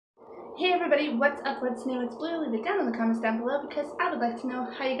Hey everybody, what's up, what's new, it's Blue? Leave it down in the comments down below because I would like to know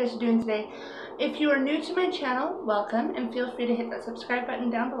how you guys are doing today. If you are new to my channel, welcome, and feel free to hit that subscribe button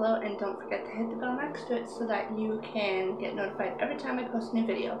down below, and don't forget to hit the bell next to it so that you can get notified every time I post a new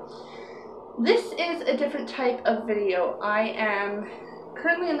video. This is a different type of video. I am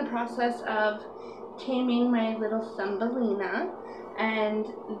currently in the process of taming my little Thumbelina, and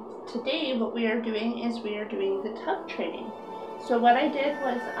today what we are doing is we are doing the tub training. So what I did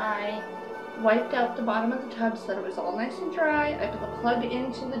was I wiped out the bottom of the tub so that it was all nice and dry. I put the plug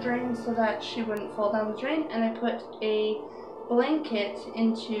into the drain so that she wouldn't fall down the drain, and I put a blanket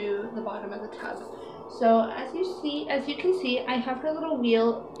into the bottom of the tub. So as you can see, I have her little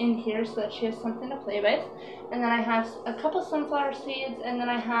wheel in here so that she has something to play with. And then I have a couple sunflower seeds, and then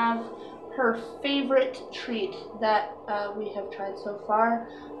I have her favorite treat that we have tried so far,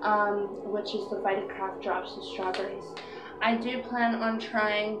 which is the Vitakraft drops of strawberries. I do plan on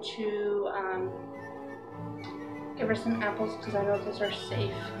trying to give her some apples because I know those are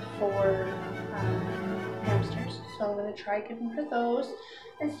safe for hamsters. So I'm going to try giving her those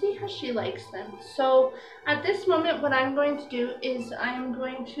and see how she likes them. So at this moment, what I'm going to do is I'm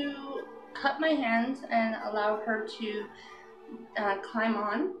going to cut my hands and allow her to climb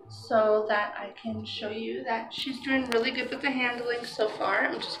on so that I can show you that she's doing really good with the handling so far.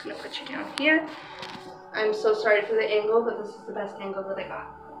 I'm just going to put you down here. I'm so sorry for the angle, but this is the best angle that I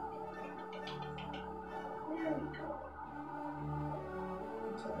got. There we go.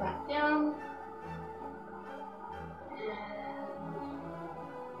 Put that down. And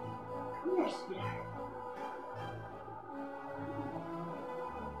come here, sweetheart.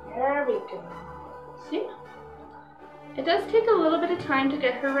 There we go. See? It does take a little bit of time to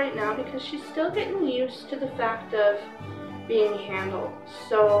get her right now because she's still getting used to the fact of being handled.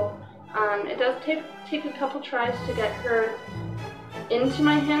 So it does take a couple tries to get her into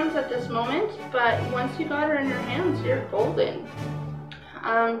my hands at this moment, but once you got her in your hands, you're golden.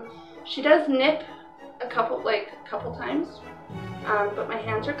 She does nip a couple times, but my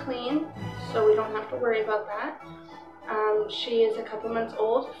hands are clean, so we don't have to worry about that. She is a couple months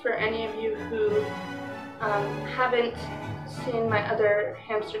old. For any of you who haven't seen my other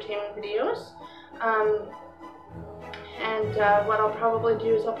hamster taming videos, what I'll probably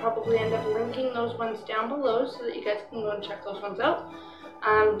do is I'll probably end up linking those ones down below so that you guys can go and check those ones out.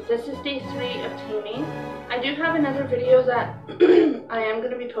 This is day 3 of taming. I do have another video that I am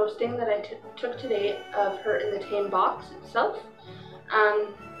going to be posting that I took today of her in the Tame Box itself.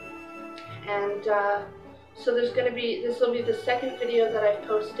 So there's going to be, this will be the second video that I've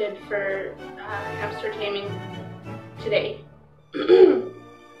posted for hamster taming today.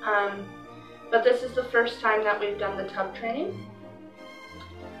 But this is the first time that we've done the tub training.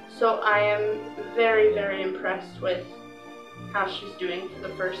 So I am very, very impressed with how she's doing for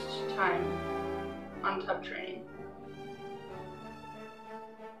the first time on tub training.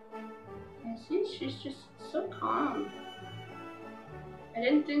 And see, she's just so calm. I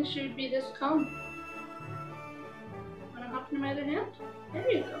didn't think she would be this calm. Wanna hop into my other hand?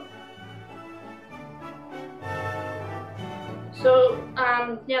 There you go. So,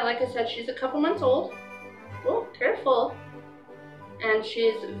 yeah, like I said, she's a couple months old. Oh, careful. And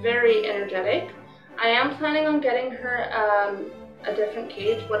she's very energetic. I am planning on getting her a different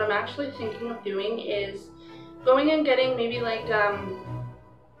cage. What I'm actually thinking of doing is going and getting maybe like a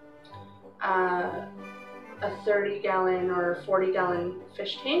 30-gallon or 40-gallon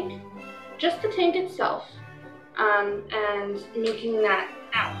fish tank. Just the tank itself. And making that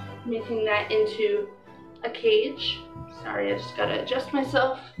into a cage. Sorry, I just gotta adjust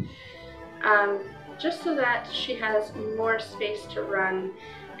myself. Just so that she has more space to run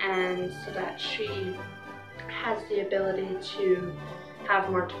and so that she has the ability to have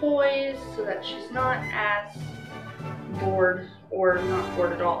more toys so that she's not as bored or not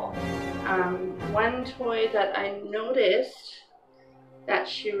bored at all. One toy that I noticed that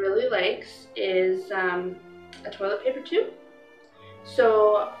she really likes is a toilet paper tube.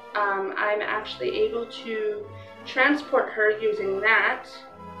 So I'm actually able to transport her using that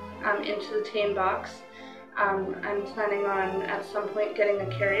into the Tame Box. I'm planning on at some point getting a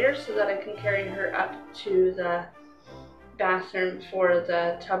carrier so that I can carry her up to the bathroom for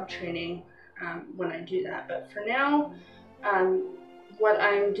the tub training when I do that. But for now, what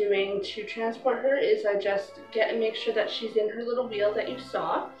I'm doing to transport her is I just make sure that she's in her little wheel that you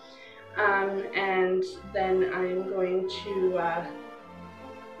saw, and then I'm going to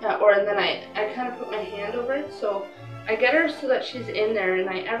and then I kind of put my hand over it, so I get her so that she's in there, and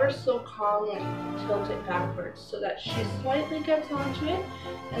I ever so calmly tilt it backwards so that she slightly gets onto it,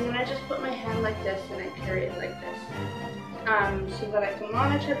 and then I just put my hand like this and I carry it like this. so that I can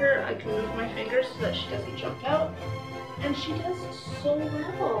monitor her. I can move my fingers so that she doesn't jump out. And she does so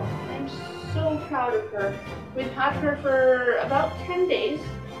well. I'm so proud of her. We've had her for about 10 days.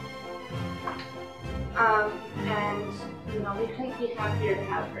 And you know, we couldn't be happier to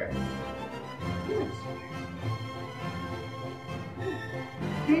have her.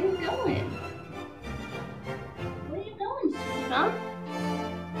 Where are you going? Where are you going, sweetie, huh?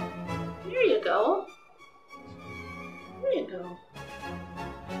 There you go. There you go.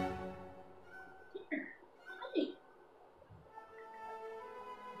 Here. Hi.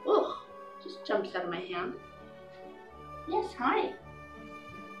 Oh, just jumps out of my hand. Yes, hi.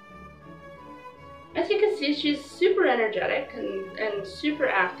 As you can see, she's super energetic and super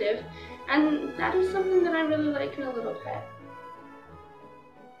active, and that is something that I really like in a little pet.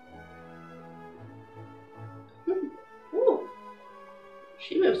 Ooh.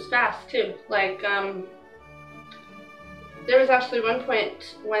 She moves fast too. Like, there was actually one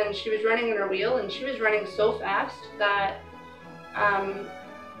point when she was running in her wheel, and she was running so fast that,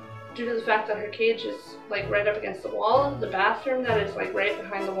 due to the fact that her cage is like right up against the wall, the bathroom that is like right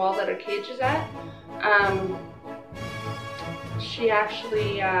behind the wall that her cage is at, she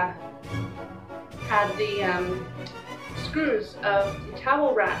actually had the screws of the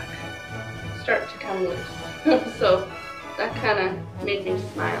towel rack start to come loose. So that kind of made me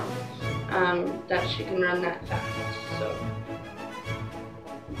smile, that she can run that fast. So.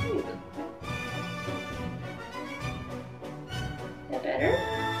 Is that better?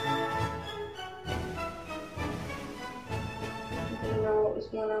 I didn't know what was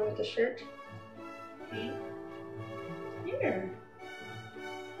going on with the shirt. Okay. Here.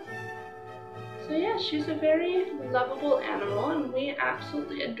 So yeah, she's a very lovable animal, and we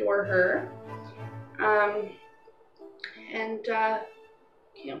absolutely adore her. And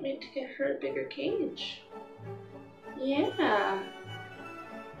can't wait to get her a bigger cage. Yeah.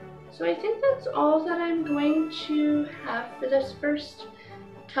 So I think that's all that I'm going to have for this first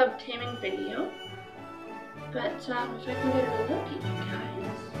tub taming video. But if I can get her to look at you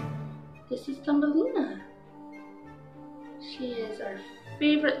guys, this is Thumbelina. She is our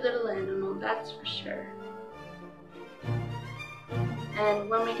favorite little animal, that's for sure. And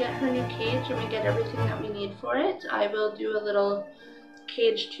when we get her new cage and we get everything that we need for it, I will do a little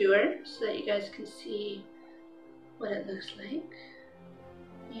cage tour so that you guys can see what it looks like.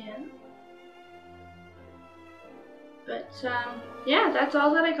 Yeah. But yeah, that's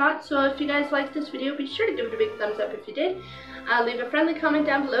all that I got. So if you guys liked this video, be sure to give it a big thumbs up if you did. Leave a friendly comment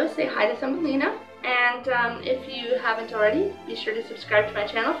down below, say hi to Thumbelina. And if you haven't already, be sure to subscribe to my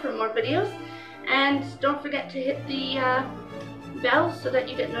channel for more videos. And don't forget to hit the bell so that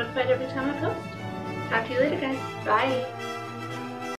you get notified every time I post. Talk to you later, guys. Bye.